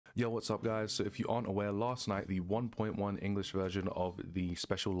Yo, what's up guys? So if you aren't aware, last night the 1.1 English version of the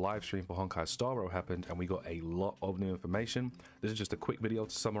special live stream for Honkai Star Rail happened and we got a lot of new information. This is just a quick video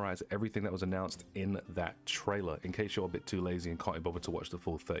to summarize everything that was announced in that trailer, in case you're a bit too lazy and can't be bothered to watch the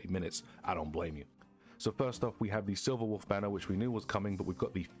full 30 minutes. I don't blame you. So first off, we have the Silver Wolf banner, which we knew was coming, but we've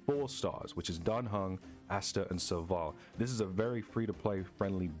got the 4 stars, which is Dan Heng, Asta, and Serval. This is a very free-to-play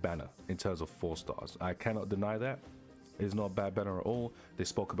friendly banner in terms of 4 stars. I cannot deny that. It is not a bad banner at all. They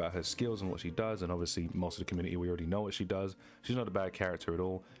spoke about her skills and what she does, and obviously most of the community, we already know what she does. She's not a bad character at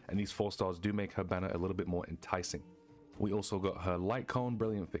all, and these 4 stars do make her banner a little bit more enticing. We also got her light cone,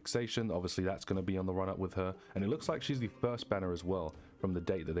 brilliant fixation. Obviously that's going to be on the run-up with her, and it looks like she's the first banner as well from the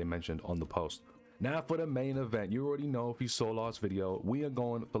date that they mentioned on the post. Now for the main event, you already know if you saw last video, we are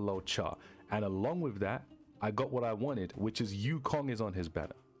going for luocha, and along with that, I got what I wanted, which is Yukong is on his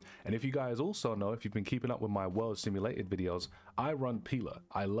banner. And if you guys also know, if you've been keeping up with my world simulated videos, I run Pila.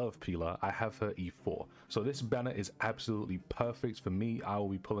 I love Pila. I have her E4. So this banner is absolutely perfect for me. I will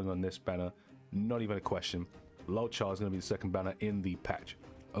be pulling on this banner, not even a question. luocha is going to be the second banner in the patch,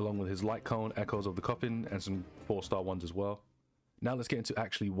 along with his light cone, Echoes of the Coffin, and some 4-star ones as well. Now let's get into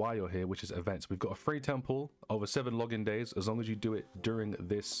actually why you're here, which is events. We've got a free temple over 7 login days, as long as you do it during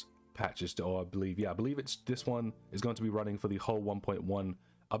this patch. Or I believe it's this one is going to be running for the whole 1.1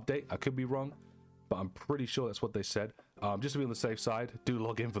 update. I could be wrong, but I'm pretty sure that's what they said. Just to be on the safe side, do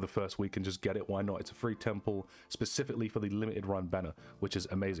log in for the first week and just get it. Why not? It's a free temple specifically for the limited run banner, which is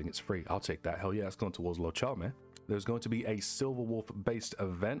amazing. It's free. I'll take that. Hell yeah, it's going towards luocha, man. There's going to be a Silver Wolf based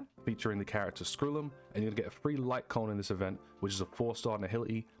event featuring the character Screwlum, and you're gonna get a free light cone in this event, which is a 4-star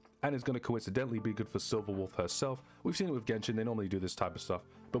Nihility, and it's going to coincidentally be good for Silver Wolf herself. We've seen it with Genshin, they normally do this type of stuff,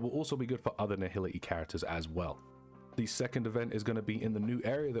 but will also be good for other Nihility characters as well. The second event is going to be in the new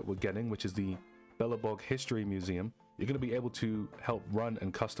area that we're getting, which is the Belobog History Museum. You're going to be able to help run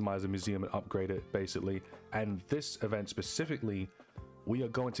and customize the museum and upgrade it, basically. And this event specifically, we are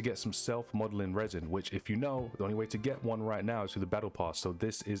going to get some self-modeling resin, which, if you know, the only way to get one right now is through the Battle Pass. So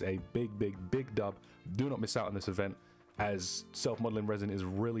this is a big dub. Do not miss out on this event, as self-modeling resin is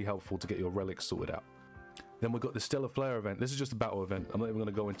really helpful to get your relics sorted out. Then we've got the Stellar Flare event. This is just a battle event. I'm not even going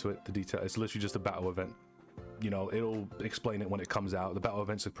to go into it, the detail. It's literally just a battle event. You know, it'll explain it when it comes out. The battle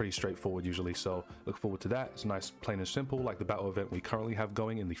events are pretty straightforward usually, so look forward to that. It's nice, plain and simple, like the battle event we currently have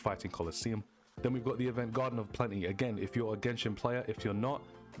going in the Fighting Colosseum. Then we've got the event Garden of Plenty. Again, if you're a Genshin player, if you're not,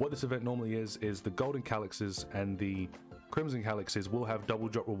 what this event normally is the Golden Calyxes and the Crimson Calyxes will have double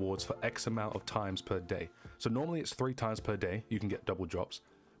drop rewards for X amount of times per day. So normally it's 3 times per day you can get double drops,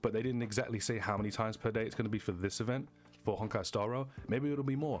 but they didn't exactly say how many times per day it's going to be for this event. For Honkai Star Rail, maybe it'll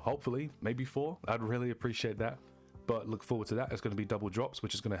be more, hopefully, maybe 4. I'd really appreciate that, but look forward to that. It's going to be double drops,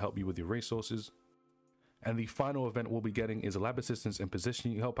 which is going to help you with your resources. And the final event we'll be getting is a lab assistance in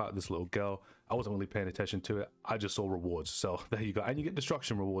positioning. You help out this little girl. I wasn't really paying attention to it, I just saw rewards, so there you go. And you get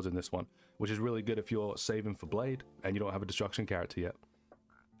destruction rewards in this one, which is really good if you're saving for Blade and you don't have a destruction character yet.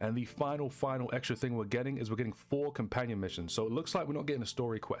 And the final extra thing we're getting 4 companion missions. So it looks like we're not getting a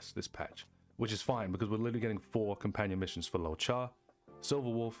story quest this patch, which is fine because we're literally getting 4 companion missions for luocha, Silver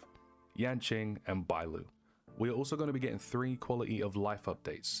Wolf, Yanqing, and Bailu. We are also going to be getting 3 quality of life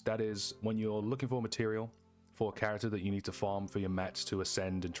updates. That is, when you're looking for material for a character that you need to farm for your mats to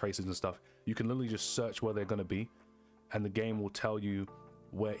ascend and traces and stuff, you can literally just search where they're going to be, and the game will tell you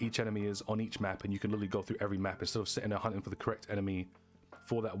where each enemy is on each map, and you can literally go through every map. Instead of sitting there hunting for the correct enemy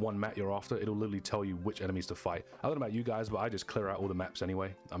for that one map you're after, it'll literally tell you which enemies to fight. I don't know about you guys, but I just clear out all the maps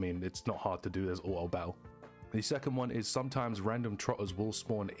anyway. I mean, it's not hard to do, there's auto battle. The second one is sometimes random trotters will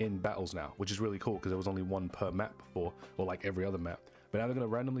spawn in battles now, which is really cool because there was only 1 per map before, or like every other map. But now they're going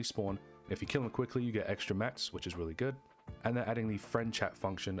to randomly spawn. If you kill them quickly, you get extra mats, which is really good. And they're adding the friend chat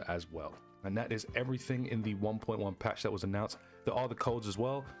function as well. And that is everything in the 1.1 patch that was announced. There are the codes as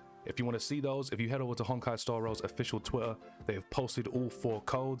well. If you want to see those, if you head over to Honkai Star Rail's official Twitter, they have posted all 4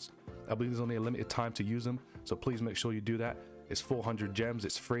 codes. I believe there's only a limited time to use them, so please make sure you do that. It's 400 gems,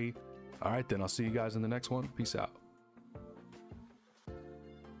 it's free. Alright then, I'll see you guys in the next one. Peace out.